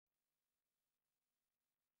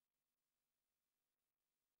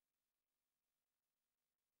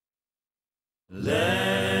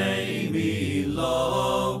Lay me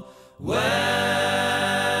low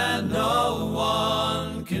where no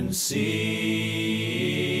one can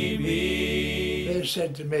see me. They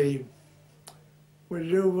said to me, "Would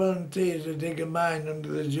you volunteer to dig a mine under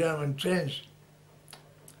the German trench?"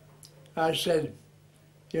 I said,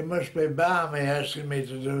 "You must be balmy asking me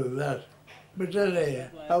to do that." But anyhow,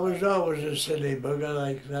 I was always a silly bugger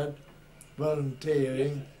like that,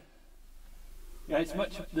 volunteering. Yeah, it's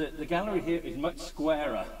much. The gallery here is much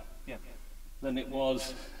squarer than it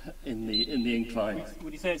was in the incline.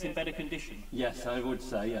 Would you say it's in better condition? Yes, I would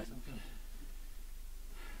say yes.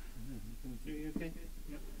 Okay.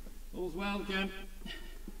 All's well, Jen.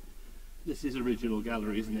 This is original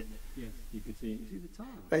gallery, isn't it? Yes. You can see the tile.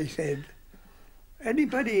 They said,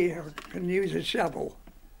 "Anybody here can use a shovel."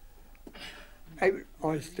 Out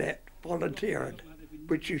I stepped, volunteering,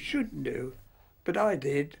 which you shouldn't do, but I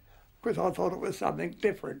did, because I thought it was something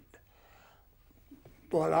different.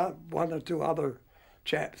 Well, one or two other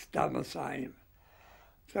chaps done the same.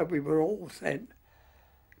 So we were all sent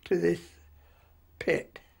to this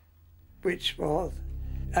pit, which was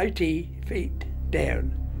 80 feet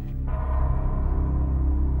down.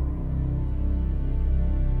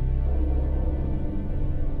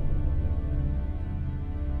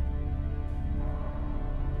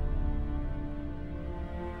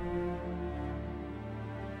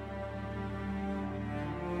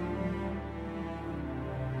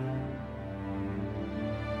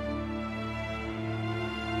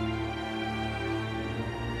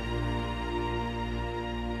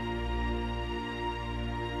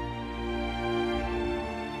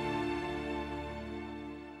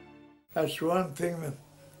 That's one thing that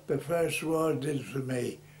the First War did for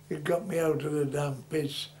me. It got me out of the damn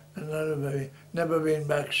pits, and I've never been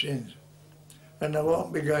back since. And I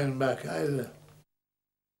won't be going back either.